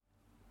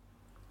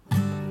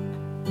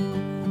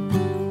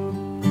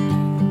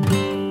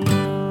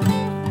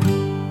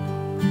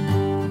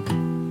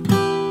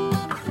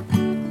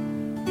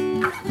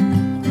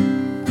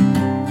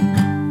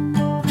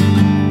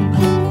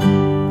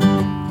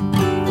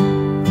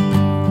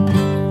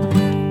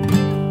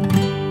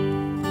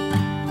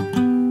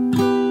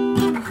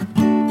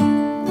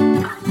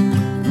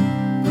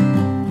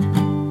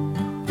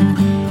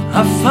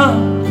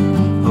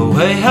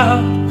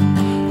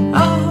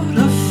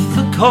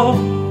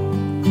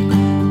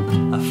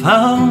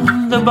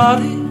found a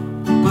body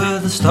where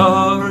the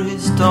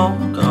stories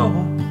don't go.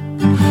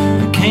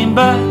 It came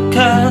back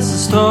as a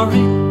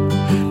story,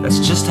 that's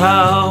just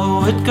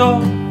how it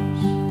goes.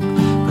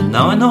 But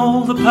now I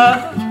know the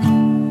path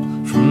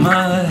from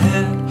my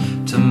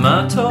head to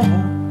my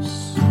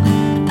toes.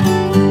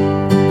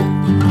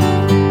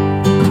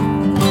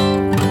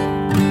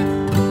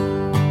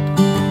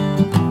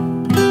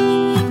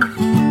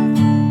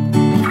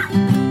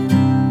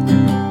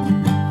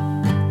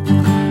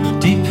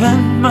 Deep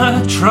in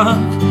my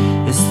trunk,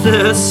 is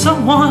there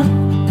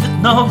someone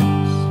that knows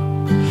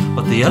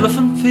what the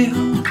elephant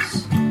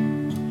feels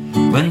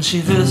when she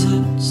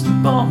visits the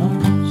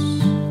bones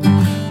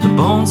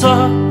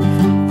of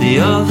the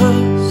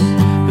others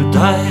who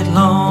died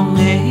long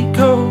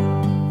ago?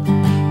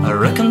 I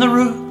reckon the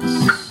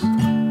roots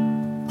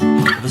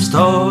of a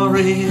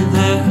story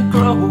there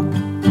grow.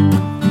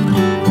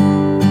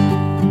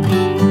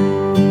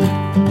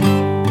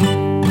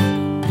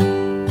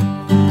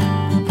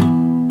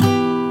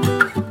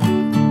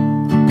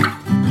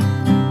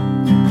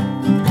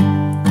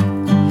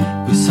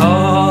 We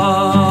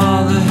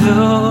saw the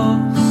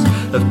hills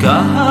of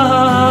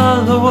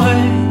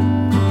Galloway.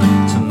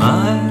 To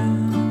my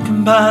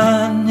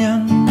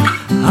companion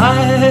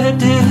I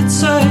did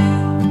say,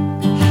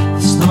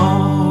 the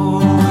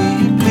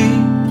snowy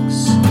peaks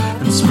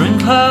and spring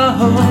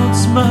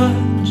clouds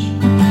merge,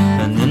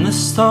 and in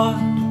this thought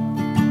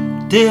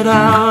did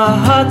our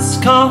hearts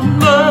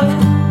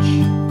converge.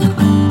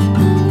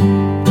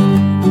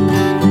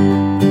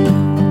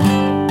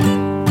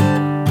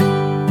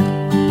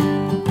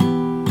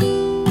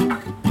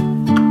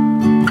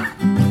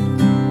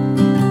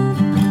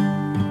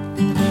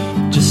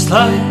 Just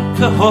like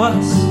a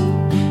horse,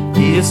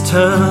 he is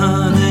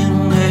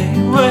turning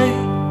away.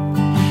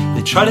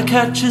 They try to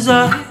catch his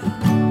eye,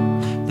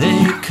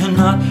 they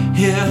cannot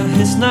hear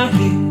his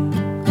neigh.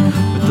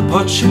 With the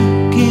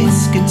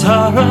Portuguese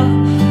guitar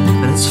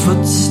and his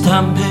foot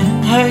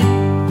stamping hay,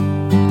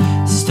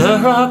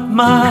 stir up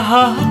my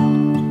heart,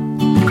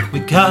 we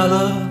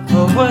gallop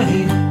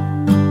away.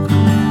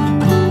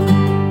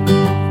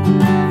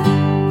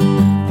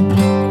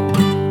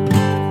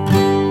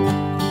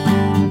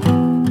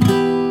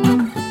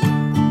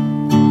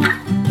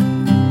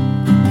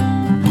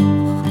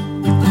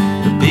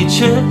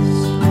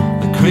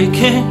 The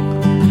creaking,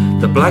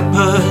 the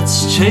blackbirds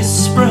chase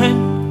spring,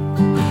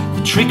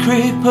 the tree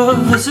creeper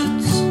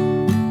visits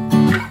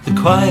the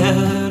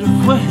quiet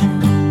of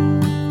wing.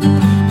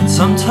 And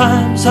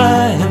sometimes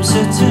I am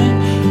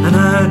sitting and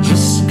I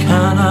just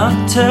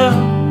cannot tell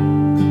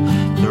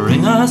the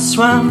ring I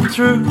swam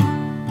through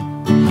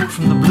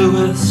from the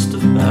bluest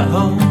of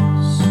bells.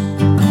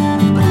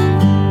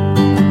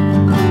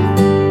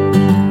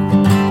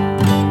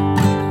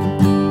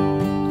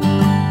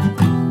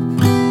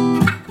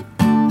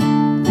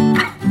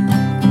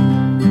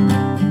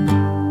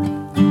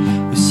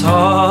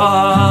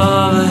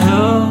 Saw the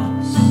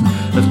hills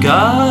of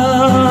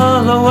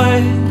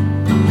Galloway.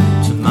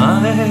 To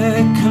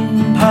my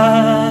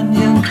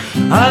companion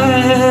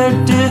I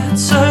did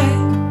say,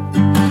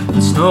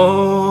 the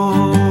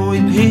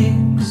snowy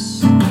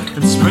peaks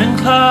and spring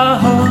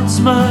clouds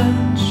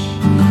merge,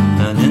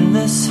 and in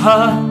this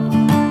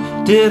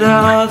heart did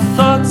our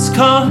thoughts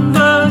converge.